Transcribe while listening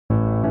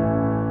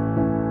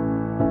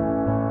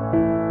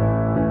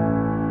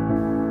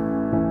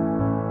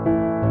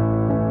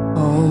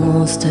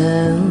almost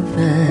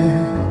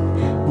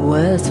heaven,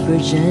 West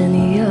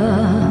Virginia,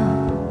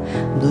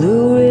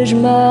 Blue Ridge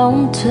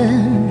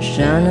Mountain,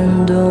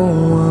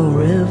 Shenandoah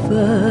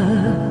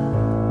River.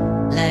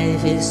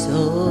 Life is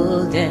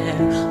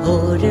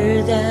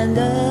older than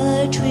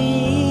the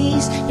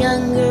trees,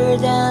 younger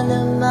than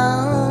the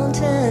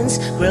mountains,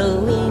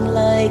 growing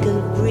like a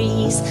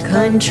breeze.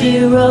 Country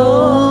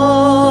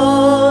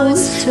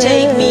roads,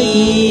 take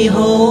me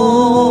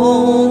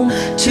home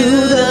to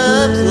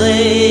the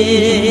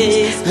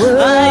place where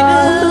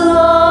I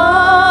belong.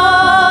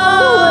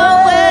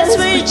 West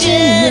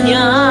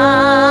Virginia,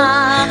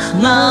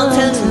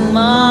 mountain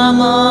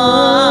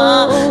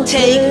mama,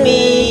 take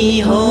me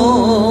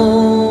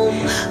home.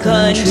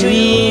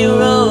 Country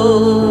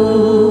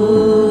roads,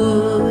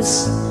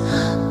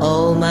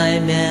 all my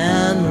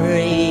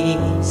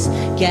memories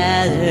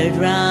gathered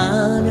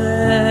round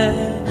her.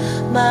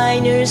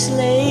 Miner's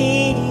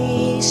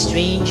lady,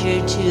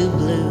 stranger to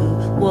blue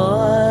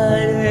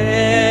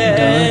water.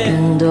 Dark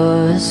and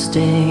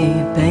dusty,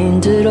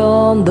 painted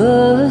on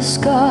the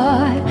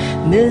sky,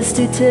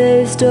 misty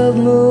taste of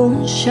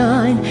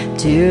moonshine,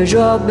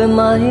 teardrop in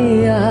my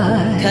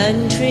eye.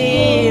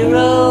 Country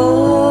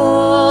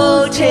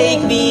road,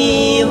 take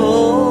me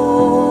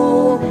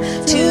home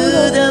to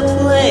the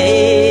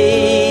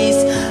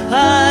place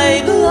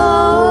I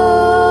belong.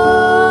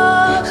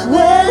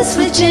 West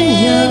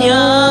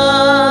Virginia,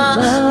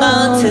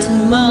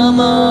 mountain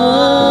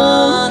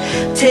mama,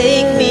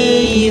 take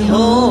me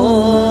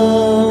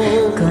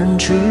home.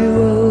 Country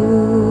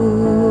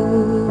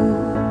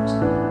roads,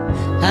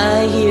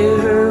 I hear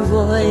her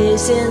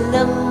voice in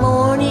the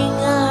morning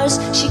hours.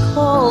 She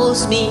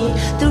calls me,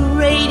 the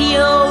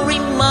radio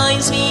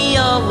reminds me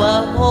of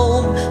a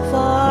home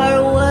far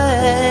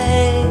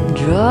away.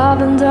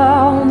 driving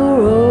down the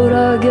road,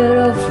 I get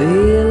a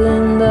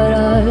feeling that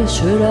I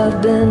should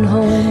have been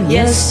home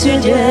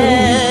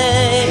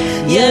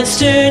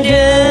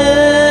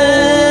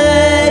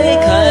Yesterday,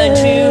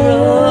 country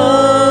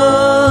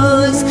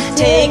roads,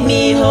 take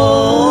me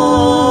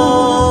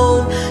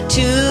home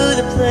to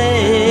the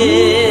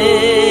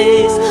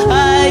place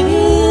I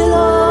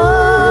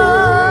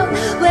belong.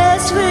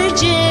 West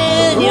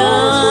Virginia,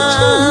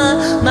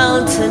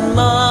 mountain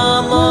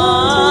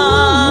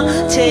mama,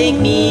 take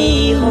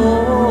me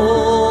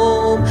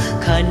home.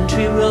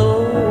 Country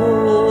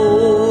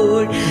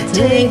road,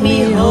 take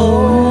me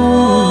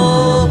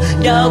home.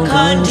 Down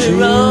country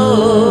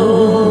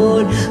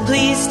road,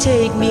 please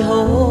take me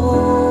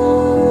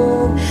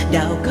home.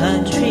 Down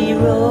country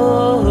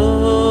road.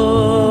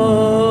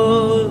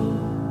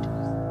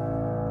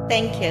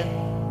 Thank you.